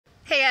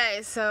Hey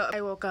guys, so I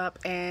woke up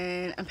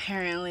and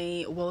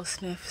apparently Will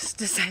Smith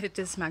decided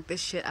to smack the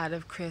shit out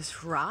of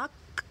Chris Rock.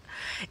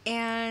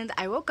 And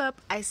I woke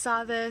up, I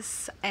saw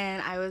this,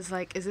 and I was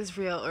like, is this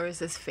real or is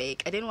this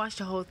fake? I didn't watch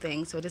the whole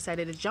thing, so I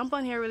decided to jump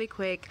on here really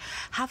quick,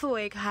 half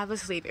awake, half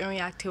asleep, and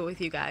react to it with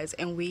you guys,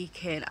 and we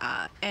can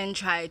and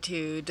try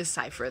to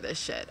decipher this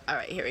shit. All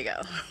right, here we go.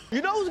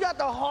 You know who's got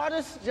the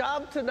hardest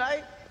job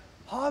tonight?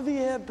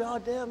 Javier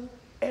Bardem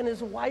and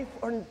his wife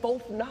are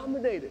both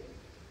nominated.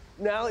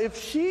 Now, if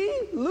she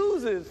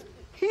loses,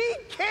 he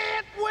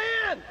can't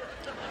win.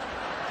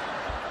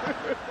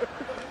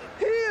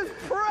 He is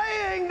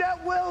praying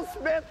that Will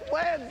Smith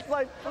wins.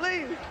 Like,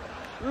 please,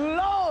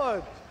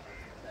 Lord.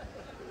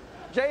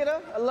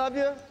 Jada, I love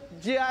you.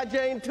 G.I.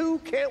 Jane 2,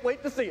 can't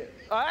wait to see it.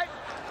 All right?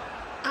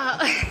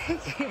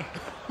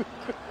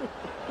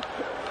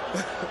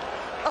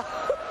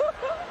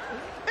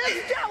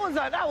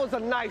 That was a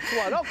nice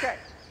one. Okay.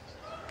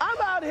 I'm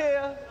out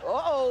here.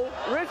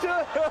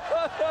 Richard.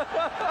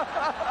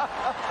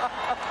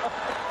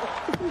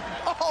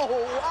 Oh,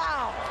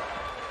 wow.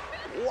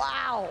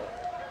 Wow.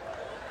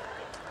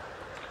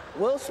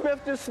 Will Smith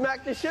just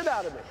smacked the shit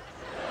out of me.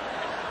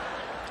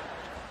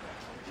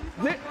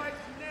 Keep my wife's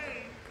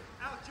name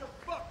out your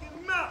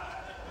fucking mouth.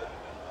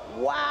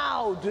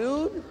 Wow,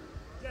 dude.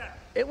 Yeah.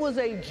 It was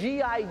a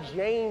G.I.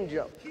 Jane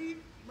joke.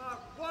 Keep my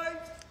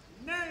wife's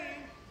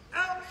name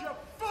out your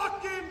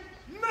fucking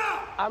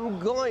mouth. I'm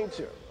going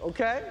to,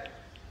 okay?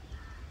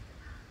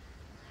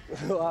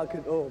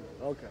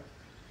 Okay.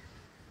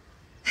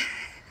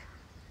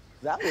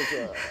 That was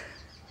the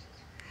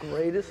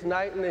greatest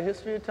night in the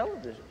history of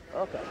television.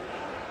 Okay.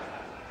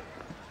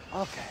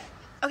 Okay.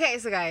 Okay,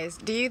 so guys,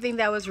 do you think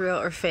that was real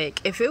or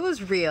fake? If it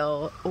was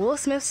real, Will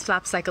Smith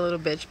slaps like a little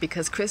bitch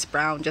because Chris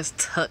Brown just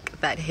took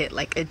that hit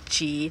like a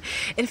G.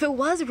 And if it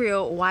was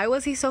real, why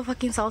was he so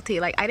fucking salty?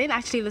 Like, I didn't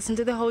actually listen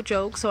to the whole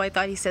joke, so I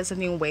thought he said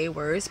something way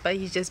worse, but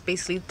he's just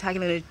basically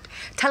telling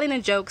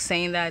a joke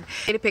saying that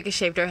Jada Pinkett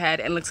shaved her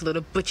head and looks a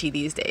little butchy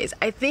these days.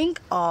 I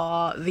think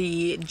all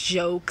the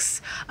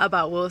jokes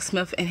about Will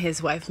Smith and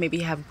his wife maybe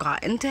have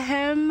gotten to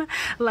him.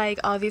 Like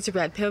all these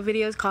red pill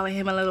videos calling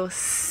him a little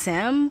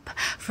simp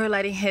for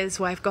letting his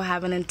wife go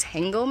have an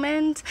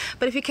entanglement.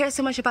 But if you care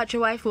so much about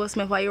your wife, Will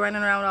Smith, why are you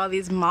running around with all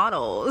these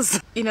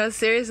models? You know,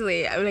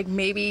 seriously, like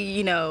maybe,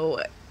 you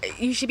know,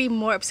 you should be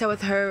more upset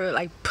with her,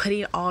 like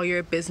putting all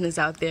your business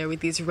out there with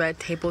these red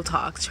table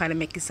talks, trying to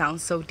make it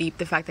sound so deep.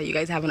 The fact that you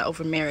guys have an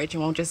open marriage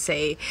and won't just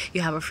say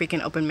you have a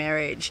freaking open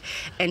marriage,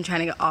 and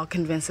trying to get all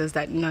convinced us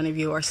that none of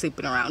you are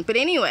sleeping around. But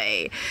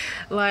anyway,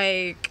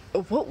 like,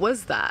 what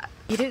was that?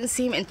 He didn't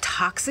seem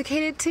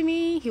intoxicated to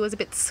me. He was a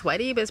bit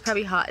sweaty, but it's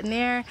probably hot in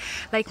there.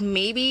 Like,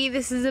 maybe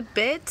this is a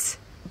bit.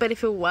 But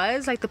if it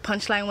was, like, the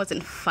punchline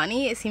wasn't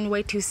funny, it seemed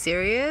way too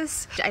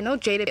serious. I know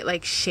Jada,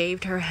 like,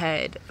 shaved her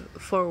head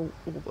for,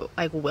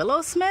 like,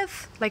 Willow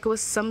Smith. Like, it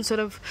was supposed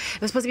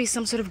to be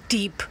some sort of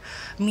deep,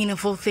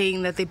 meaningful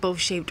thing that they both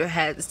shaved their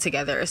heads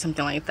together or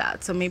something like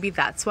that. So maybe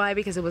that's why,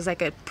 because it was,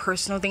 like, a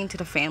personal thing to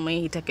the family.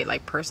 He took it,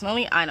 like,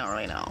 personally. I don't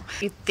really know.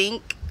 You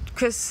think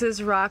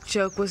Chris's Rock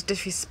joke was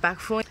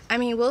disrespectful? I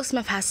mean, Will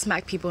Smith has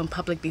smacked people in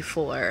public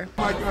before.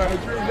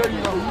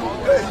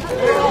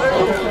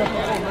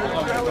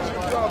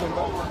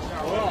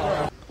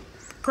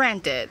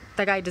 Granted,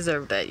 that guy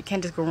deserved it. You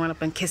can't just go run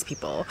up and kiss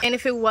people. And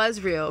if it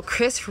was real,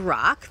 Chris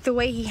Rock, the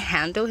way he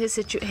handled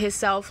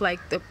himself, like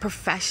the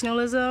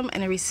professionalism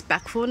and the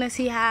respectfulness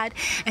he had,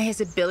 and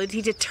his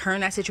ability to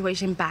turn that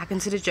situation back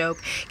into the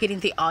joke, getting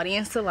the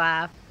audience to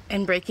laugh,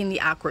 and breaking the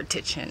awkward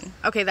tension.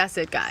 Okay, that's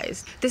it,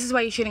 guys. This is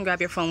why you shouldn't grab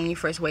your phone when you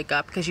first wake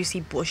up, because you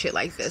see bullshit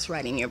like this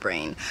right in your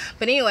brain.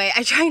 But anyway,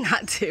 I try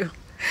not to.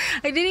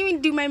 I didn't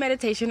even do my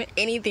meditation or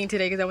anything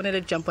today because I wanted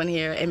to jump on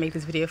here and make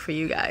this video for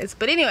you guys.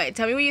 But anyway,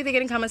 tell me what you think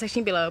in the comment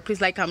section below.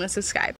 Please like, comment, and subscribe.